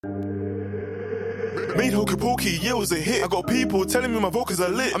Made hokey pokey, yeah, it was a hit. I got people telling me my vocals are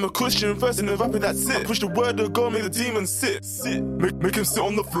lit. I'm a Christian first and then rapper, that's it. I push the word of God, make the demons sit. Make him sit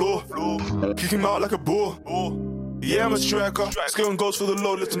on the floor. Kick him out like a ball. Yeah, I'm a striker. Scaling goals for the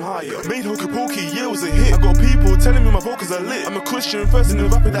Lord, lift him higher. Made hokey pokey, yeah, it was a hit. I got people telling me my vocals are lit. I'm a Christian first and then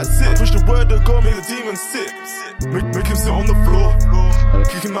rapper, that's it. I push the word of God, make the demons sit. Make him sit on the floor.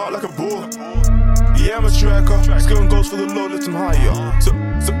 Kick him out like a ball. Yeah, I'm a striker. Scaling goals for the Lord, lift him higher. So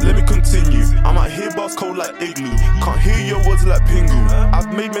let me continue. I'm out here bars cold like igloo. Can't hear your words like Pingu.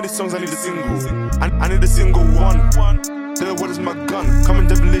 I've made many songs, I need a single. I need a single one. The word is my gun. Coming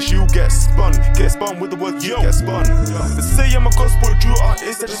devilish, you get spun. Get spun with the word you get spun. They say I'm a gospel Jew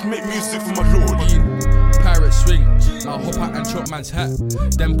artist, I just make music for my Lord. Pirate swing, now hop out and chop man's hat.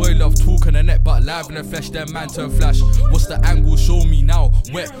 Them boy love talk on the net, but live in the flesh, them man turn flash. What's the angle? Show me now.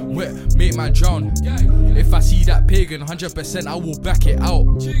 Wet, make man drown. If I see that pagan, 100% I will back it out.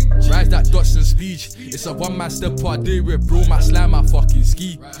 Rise that Dotson speech. It's a one man step I do with bro, my slam, my fucking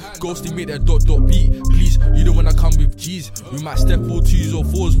ski. Ghosty make that dot beat. Please, you don't wanna come with G's. We might step all 2s or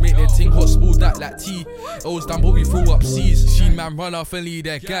 4s, make their ting hot, spoil that like tea. O's down, but we throw up C's. Seen man run off and lead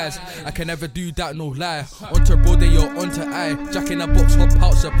their guys. I can never do that, no lie. Onto bro, they you're onto I. Jack in a box, hop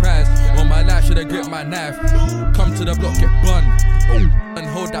out, surprise. On my life, shoulda gripped my knife. Come to the block, get bun. And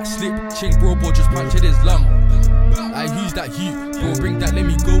hold that slip. Ching bro, just punctured his lung. I use that heat, bro, bring that, let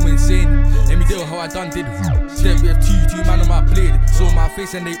me go insane. Let me do how I done did. Step with two man on my blade. Saw my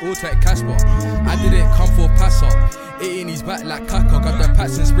face and they all take Casper. I didn't come for a pass up. It in his back like Kaka. Got the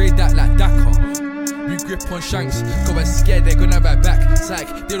pats and sprayed that like Dakar. We grip on shanks, cause we're scared they're gonna ride back.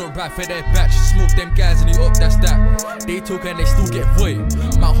 Psych, they don't ride for their batch. Smoke them guys and you up, that's that. They talk and they still get void.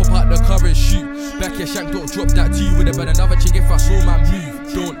 Might hop out the car and shoot. Back your shank, don't drop that to you. Would've been another chick if I saw my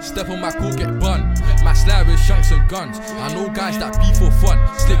move. Don't step on my cool, get bun. My slide with shanks and guns. I know guys that be for fun.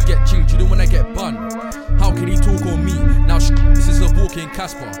 Slip get chinged, you don't wanna get bun. How can he talk on me? Now this is a walking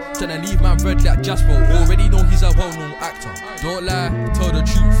Casper. Tryna leave man red like Jasper. Already know he's a well-known actor. Don't lie, tell the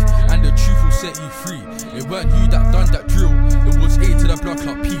truth, and the truth will set you free. It weren't you that done that drill. It was A to the blood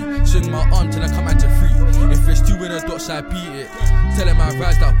clot P. Swing my arm till I come out to 3. If it's 2 in the dots, I beat it. Tell him I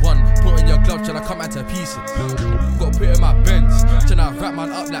rise that 1. Put in your glove till I come out to pieces. Got put in my bends. Tryna wrap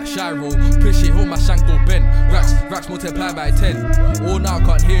man up like Shiro. Push it home, my shank don't bend. Racks multiply by 10. All now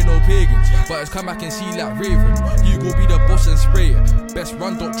can't hear no pagans, but it's come back and see like Raven. You go be the boss and spray it. Best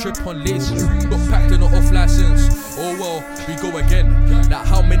run, don't trip on laces. Got packed in an off license. Oh well, we go again. Like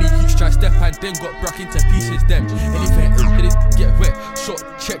how many youths try step and then got broke into pieces them. Anything it get wet. Shot,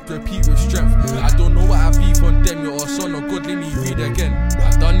 check, repeat with strength. I don't know what I beef on them. You're a son of God, let me read again.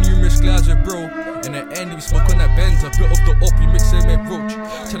 I've done numerous glides with bro. In the end, we smoke on the Benz. A bit of the up, we mix him with roach.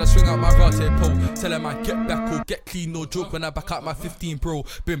 Till I swing out my route pole. Tell him I get back or get clean, no joke. When I back out my 15 bro.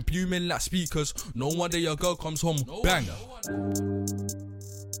 Been booming like speakers. No wonder your girl comes home, bang.